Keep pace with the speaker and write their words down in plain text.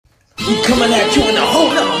We coming at you in a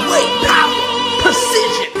whole nother way. Power,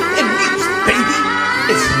 precision, and music, baby.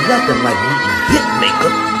 It's nothing like meeting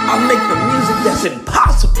Hitmaker. I'll make the music that's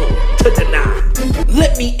impossible to deny.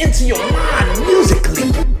 Let me into your mind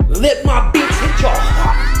musically. Let my beats hit your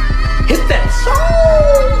heart. Hit that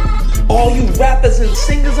soul. All you rappers and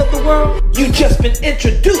singers of the world, you just been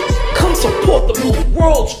introduced. Come support the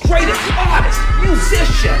world's greatest artist,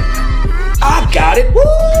 musician. I got it. Woo!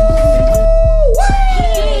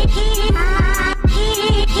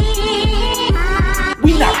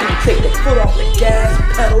 We not gonna take the foot off the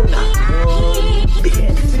gas pedal, not one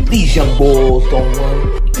bit. These young boys don't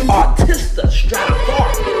run. Artista,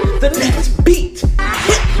 Stradivari, the next beat.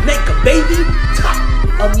 Hitmaker, baby. Top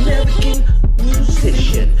American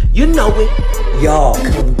musician. You know it. Y'all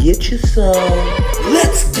come get your some.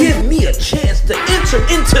 Let's give me a chance to enter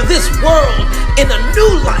into this world in a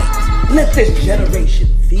new light. Let this generation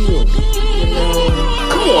feel me, you know.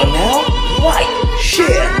 Come on now. Like,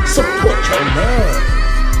 share, support your man.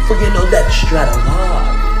 For you know that Stradivari.